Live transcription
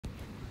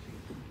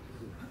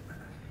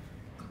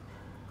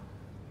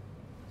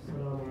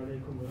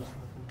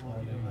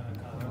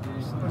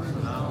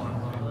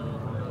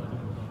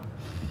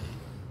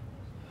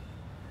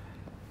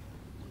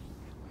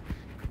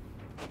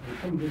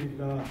الحمد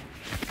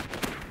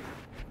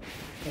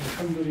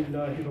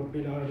لله رب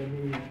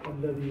العالمين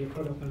الذي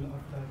خلق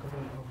الأفلاك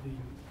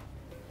والأرضين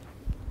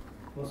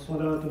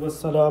والصلاة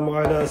والسلام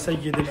على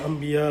سيد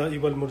الأنبياء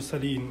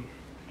والمرسلين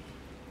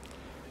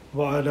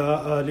وعلى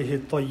آله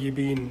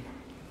الطيبين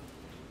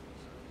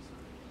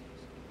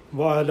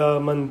وعلى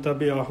من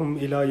تبعهم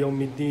إلى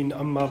يوم الدين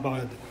أما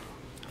بعد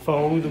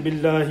فأعوذ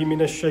بالله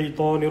من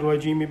الشيطان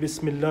الرجيم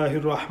بسم الله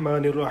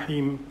الرحمن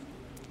الرحيم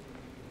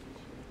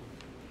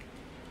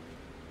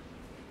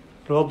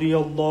رضي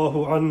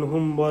الله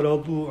عنهم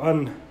ورضوا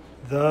عنه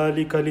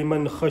ذلك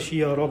لمن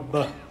خشي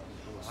ربه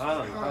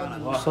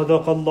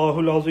صدق الله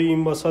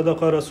العظيم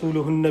وصدق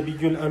رسوله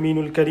النبي الأمين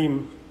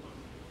الكريم.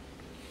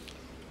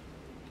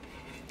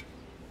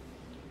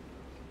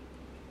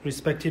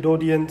 Respected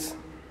audience,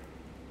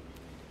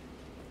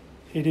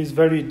 it is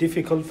very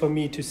difficult for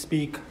me to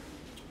speak,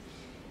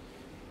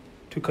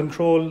 to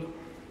control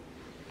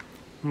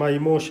my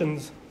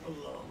emotions,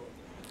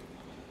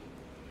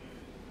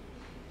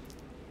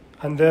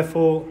 and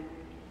therefore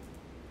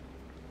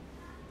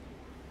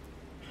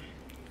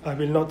I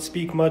will not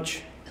speak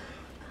much,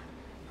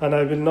 and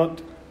I will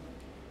not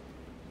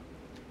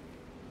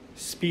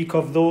speak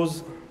of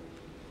those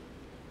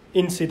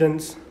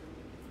incidents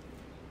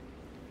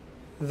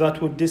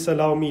that would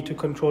disallow me to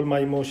control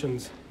my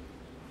emotions.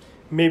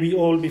 Maybe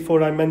all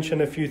before I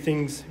mention a few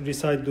things,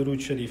 recite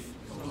Durood Sharif.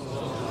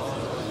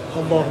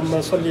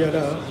 Allahumma salli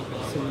ala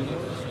Sayyidina.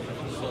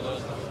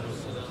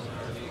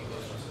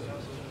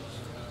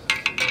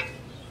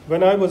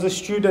 When I was a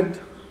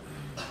student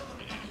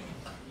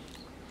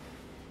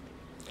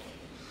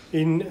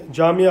in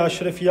Jamia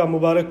Ashrafia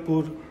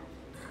Mubarakpur,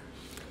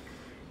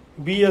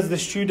 we as the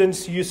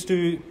students used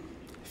to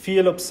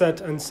feel upset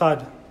and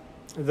sad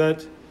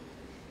that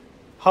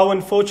how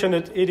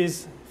unfortunate it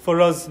is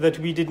for us that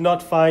we did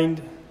not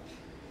find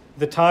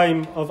the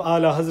time of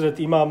Ala Hazrat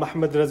Imam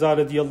Ahmad Raza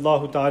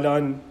radiyallahu ta'ala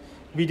an.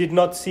 We did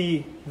not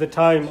see the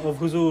time of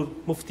Huzur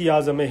Mufti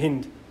Azam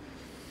Hind.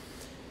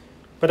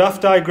 But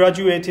after I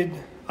graduated,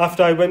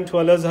 after I went to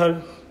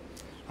Al-Azhar,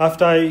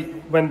 after I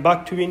went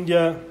back to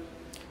India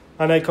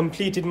and I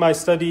completed my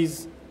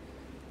studies,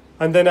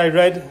 and then I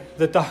read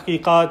the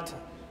tahqiqat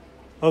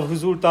of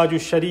Huzur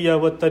Taajush Shari'ah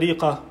wa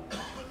Tariqah,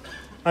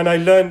 and I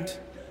learned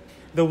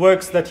the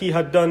works that he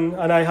had done,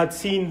 and I had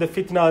seen the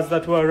fitnas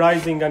that were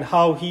arising and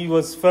how he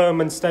was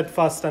firm and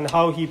steadfast and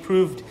how he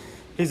proved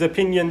his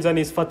opinions and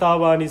his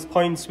fatwa and his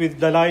points with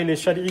Bareilly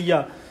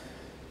Shareef,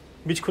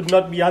 which could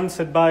not be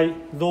answered by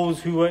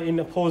those who were in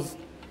opposed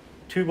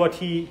to what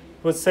he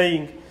was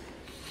saying.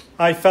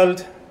 I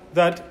felt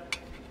that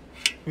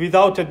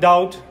without a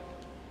doubt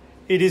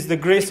it is the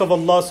grace of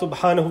Allah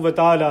subhanahu wa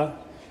ta'ala.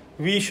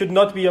 We should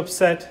not be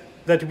upset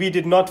that we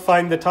did not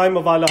find the time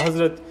of Ala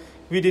Hazrat.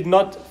 We did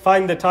not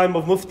find the time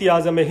of Mufti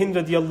Azam Hind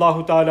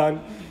radiyallahu ta'ala.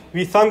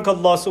 We thank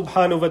Allah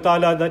subhanahu wa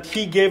ta'ala that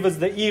He gave us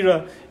the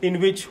era in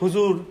which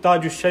Huzur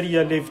Taajush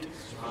Shari'ah lived.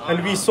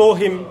 And we saw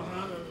him,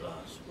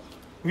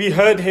 we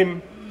heard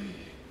him.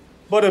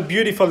 What a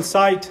beautiful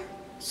sight.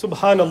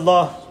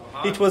 Subhanallah.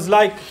 It was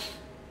like,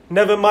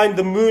 never mind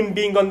the moon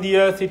being on the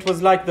earth, it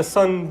was like the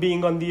sun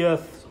being on the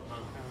earth.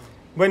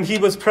 When he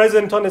was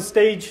present on a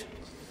stage,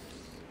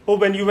 or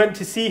when you went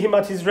to see him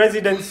at his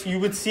residence,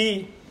 you would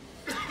see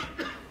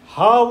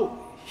how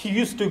he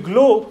used to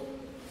glow.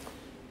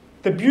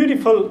 The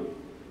beautiful,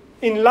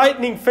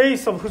 enlightening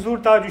face of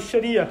Huzur Taajush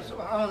Shari'ah.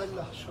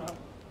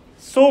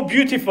 So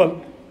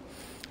beautiful.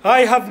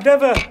 I have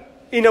never,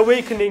 in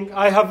awakening,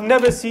 I have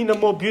never seen a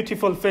more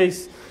beautiful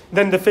face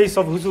than the face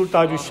of Huzur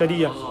Taajush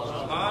Shari'ah.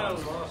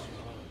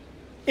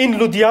 In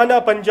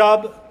Ludhiana,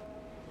 Punjab,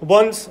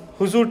 once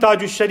Huzur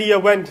Taajush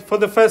Shari'ah went for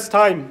the first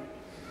time,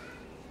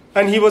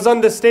 and he was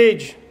on the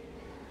stage,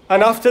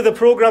 and after the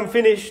program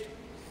finished,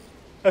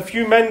 a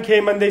few men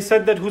came and they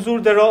said that,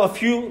 Huzur, there are a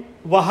few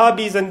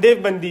Wahhabis and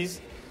Devbandis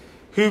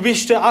who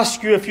wish to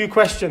ask you a few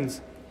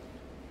questions.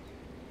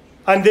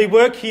 And they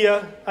work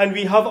here and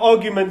we have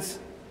arguments,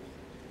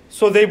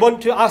 so they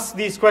want to ask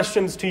these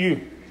questions to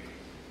you.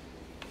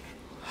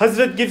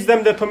 Hazrat gives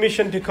them the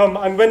permission to come,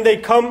 and when they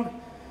come,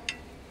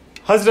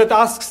 Hazrat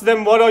asks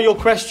them, what are your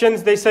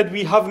questions? They said,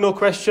 we have no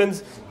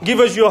questions. Give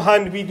us your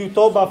hand, we do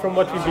tawbah from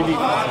what we believe.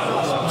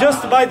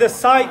 Just by the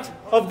sight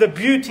of the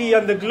beauty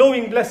and the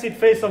glowing blessed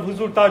face of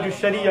Huzur Taajush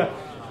Shari'ah,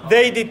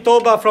 they did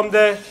tawbah from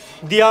their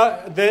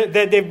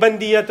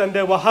Bandiyat and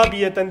their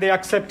Wahhabiyat, and they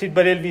accepted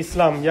Bareilly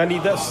Islam, yani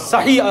the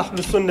Sahih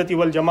Ahlus Sunnati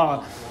wal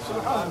Jama'ah.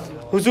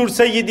 Huzur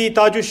Sayyidi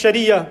Taajush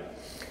Shari'ah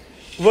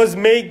was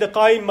made the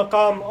Qaim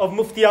Maqam of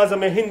Mufti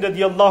Azam Hind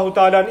radiyallahu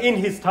ta'ala in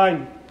his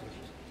time.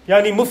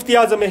 Yani Mufti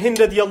Azam Hind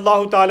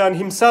radiyallahu ta'ala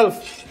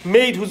himself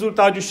made Huzur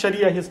Taajush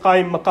Shari'ah his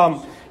Qaim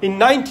Maqam. In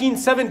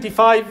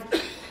 1975,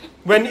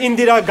 when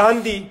Indira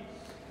Gandhi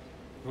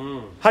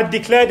had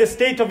declared a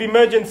state of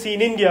emergency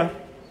in India,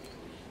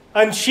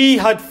 and she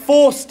had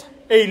forced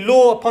a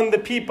law upon the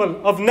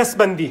people of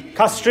Nasbandi,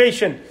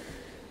 castration,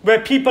 where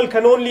people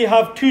can only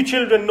have 2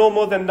 children, no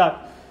more than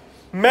that.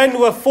 Men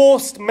were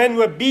forced, men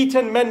were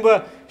beaten, men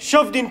were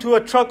shoved into a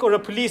truck or a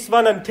police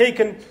van and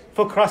taken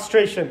for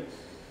castration.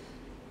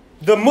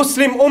 the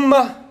Muslim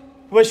Ummah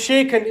was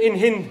shaken in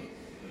Hind.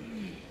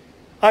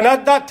 And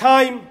at that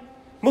time,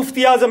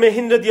 Mufti Azam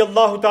Hind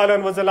radiallahu ta'ala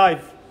was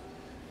alive.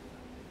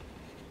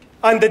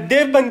 And the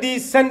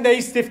Devbandis sent the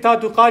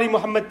istiftah to Qari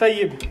Muhammad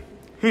Tayyib,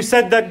 who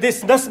said that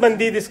this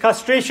nasbandi, this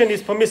castration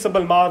is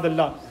permissible,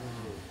 ma'adallah.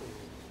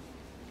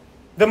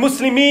 The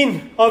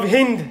Muslimin of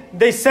Hind,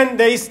 they sent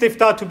the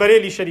istiftah to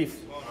Bareilly Shareef.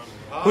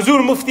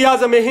 Huzur Mufti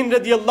Azam Hind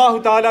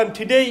radiallahu ta'ala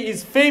today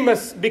is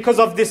famous because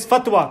of this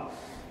fatwa.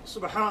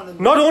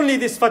 Not only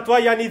this fatwa,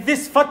 yani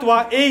this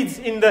fatwa aids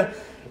in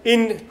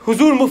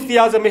Huzur Mufti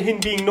Azam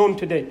Hind being known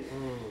today.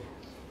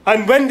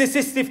 And when this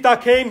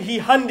istiftah came, he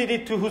handed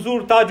it to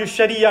Huzur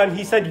Taajush Shari'ah and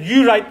he said,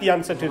 you write the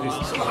answer to this.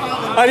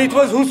 And it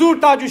was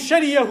Huzur Taajush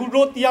Shari'ah who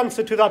wrote the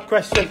answer to that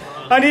question.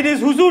 And it is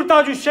Huzur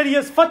Taajush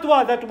Shari'ah's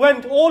fatwa that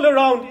went all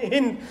around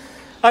Hind.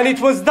 And it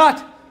was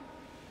that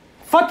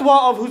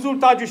fatwa of Huzur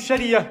Taajush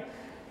Shari'ah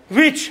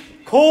which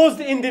caused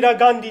Indira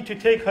Gandhi to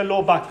take her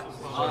law back.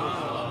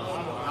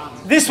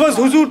 This was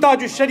Huzur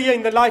Taajush Shari'ah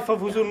in the life of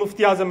Huzur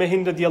Mufti Azam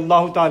Hind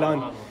radiallahu ta'ala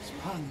anhu.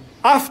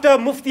 After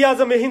Mufti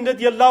Azam Hind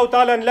radiallahu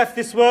ta'ala left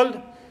this world,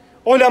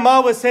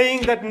 ulama was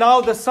saying that now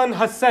the sun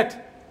has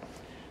set.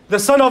 The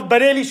sun of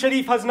Bareilly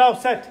Shareef has now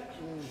set.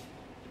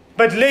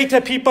 But later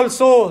people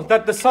saw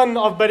that the sun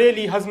of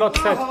Bareilly has not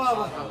set.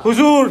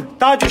 Huzur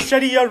Taajush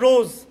Shari'ah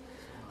rose.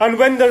 And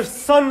when the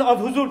son of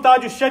Huzur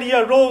Taajush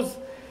Shari'ah rose,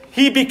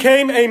 he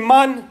became a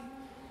man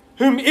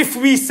whom if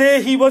we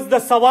say he was the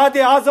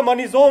Sawad-e-Azam on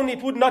his own,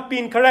 it would not be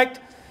incorrect.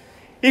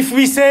 If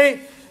we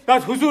say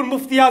that Huzur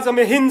Mufti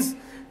Azam Hind's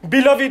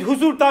beloved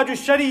Huzur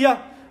Taajush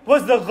Shari'ah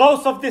was the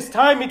Ghaus of this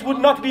time, it would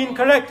not be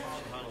incorrect.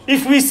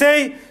 If we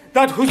say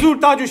that Huzur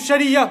Taajush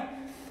Shari'ah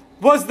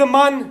was the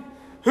man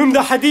whom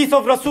the hadith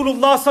of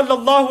Rasulullah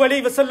sallallahu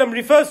alayhi wasallam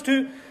refers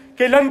to,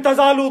 ke lan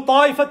tazalu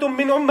ta'ifatum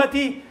min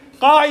ummati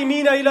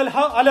qa'imina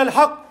ala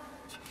al-haq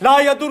la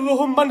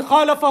yadurruhum man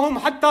khalafahum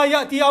hatta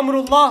ya'ti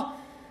amrullah,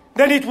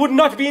 then it would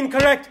not be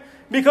incorrect,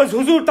 because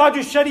Huzur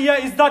Taajush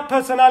Shari'ah is that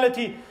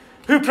personality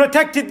who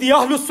protected the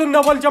Ahlus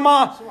Sunnah wal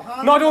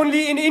Jama'ah, not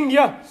only in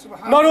India,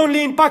 not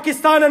only in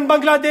Pakistan and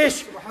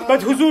Bangladesh,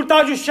 but Huzur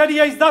Taajush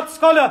Shari'ah is that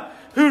scholar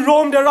who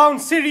roamed around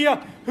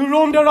Syria, who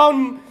roamed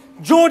around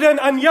Jordan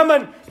and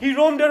Yemen, he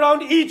roamed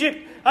around Egypt,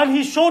 and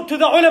he showed to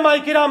the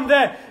ulama kiram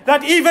there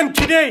that even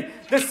today,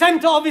 the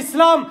center of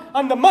Islam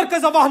and the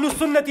markaz of Ahlus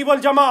Sunnati wal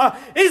Jama'ah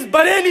is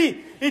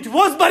Bareilly. It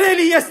was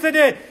Bareilly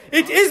yesterday,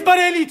 it is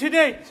Bareilly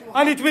today,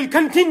 and it will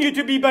continue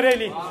to be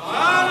Bareilly.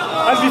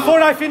 And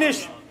before I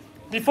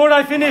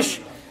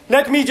finish,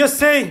 let me just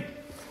say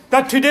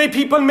that today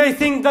people may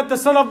think that the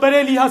son of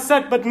Bareilly has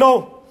set, but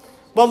no,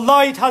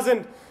 wallah it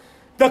hasn't.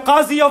 The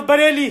Qazi of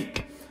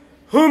Bareilly,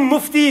 whom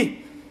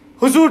Mufti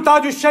Huzur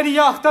Taajush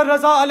Shari'ah Akhtar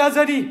Raza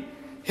Al-Azhari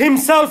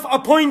himself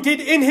appointed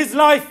in his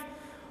life,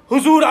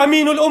 Huzur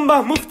Aminul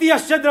Ummah Mufti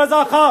Ashad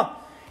Raza Khan,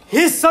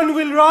 his son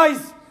will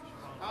rise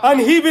and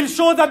he will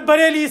show that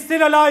Bareilly is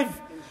still alive,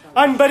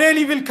 and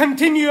Bareilly will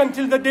continue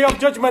until the day of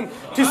judgment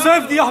to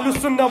serve the Ahlus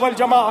Sunnah wal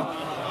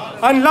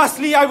Jama'ah. And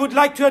lastly, I would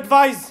like to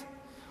advise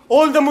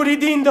all the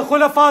murideen, the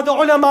khulafa, the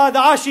ulama, the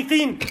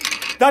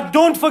ashiqeen, that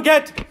don't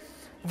forget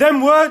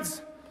them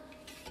words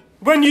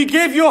when you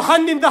gave your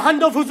hand in the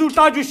hand of Huzur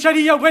Taajush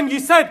Shari'ah, when you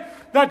said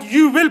that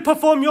you will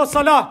perform your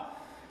salah,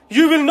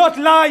 you will not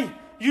lie,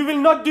 you will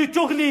not do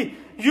chughli,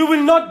 you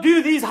will not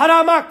do these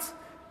haram acts,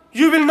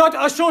 you will not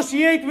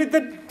associate with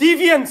the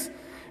deviants.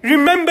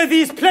 Remember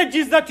these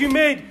pledges that you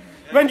made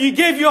when you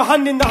gave your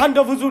hand in the hand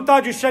of Huzur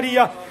Taajush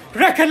Shari'ah.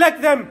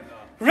 Recollect them,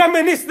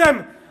 reminisce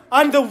them,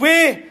 and the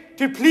way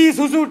to please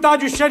Huzur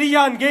Taajush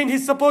Shari'ah and gain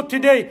his support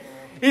today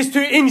is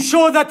to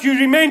ensure that you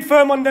remain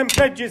firm on them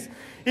pledges.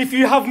 If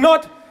you have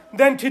not,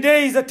 then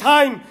today is a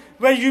time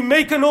where you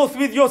make an oath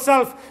with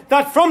yourself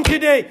that from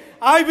today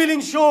I will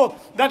ensure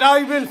that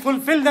I will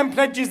fulfill them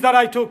pledges that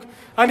I took.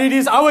 And it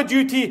is our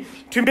duty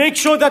to make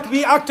sure that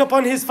we act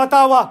upon his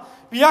fatwa,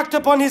 we act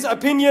upon his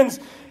opinions,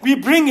 we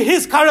bring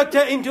his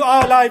character into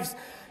our lives.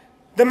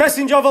 The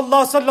Messenger of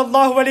Allah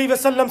sallallahu alayhi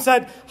wasallam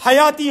said,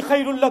 Hayati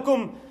khairul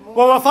lakum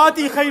wa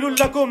wafati khairul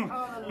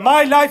lakum.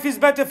 My life is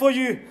better for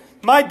you,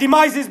 my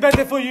demise is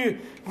better for you.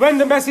 When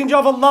the Messenger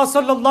of Allah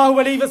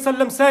sallallahu alayhi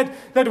wasallam said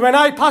that when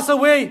I pass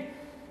away,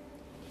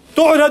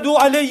 tu'radu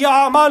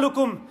alayya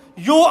a'malukum,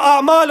 your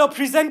a'mal are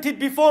presented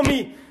before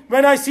me.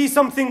 When I see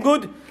something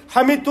good,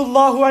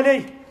 hamidullahu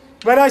alayh.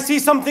 When I see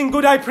something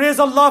good, I praise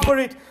Allah for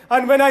it.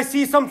 And when I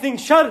see something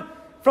shar,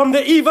 from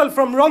the evil,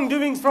 from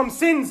wrongdoings, from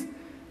sins,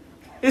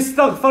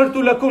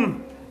 istaghfartu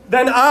lakum,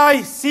 then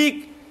I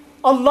seek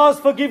Allah's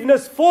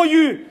forgiveness for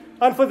you.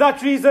 And for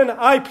that reason,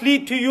 I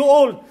plead to you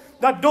all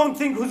that don't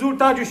think Huzur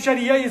Taajush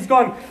Shari'ah is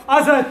gone.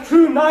 As a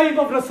true naib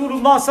of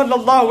Rasulullah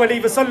sallallahu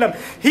alayhi wasallam,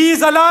 he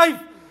is alive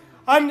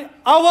and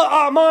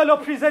our a'mal are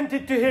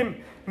presented to him.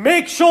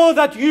 Make sure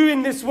that you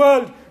in this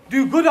world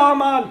do good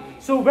a'mal.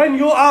 So when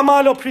your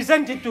a'mal are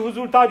presented to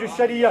Huzur Taajush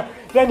Shari'ah,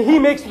 then he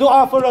makes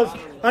dua for us.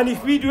 And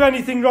if we do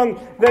anything wrong,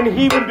 then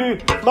he will do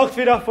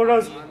maghfirah for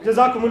us.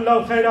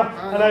 Jazakumullahu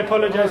khairah. And I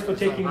apologize for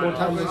taking more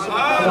time.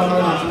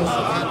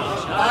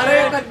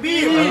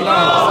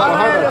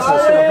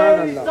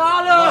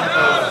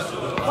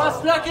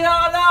 مسلك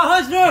أعلى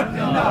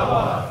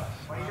حزب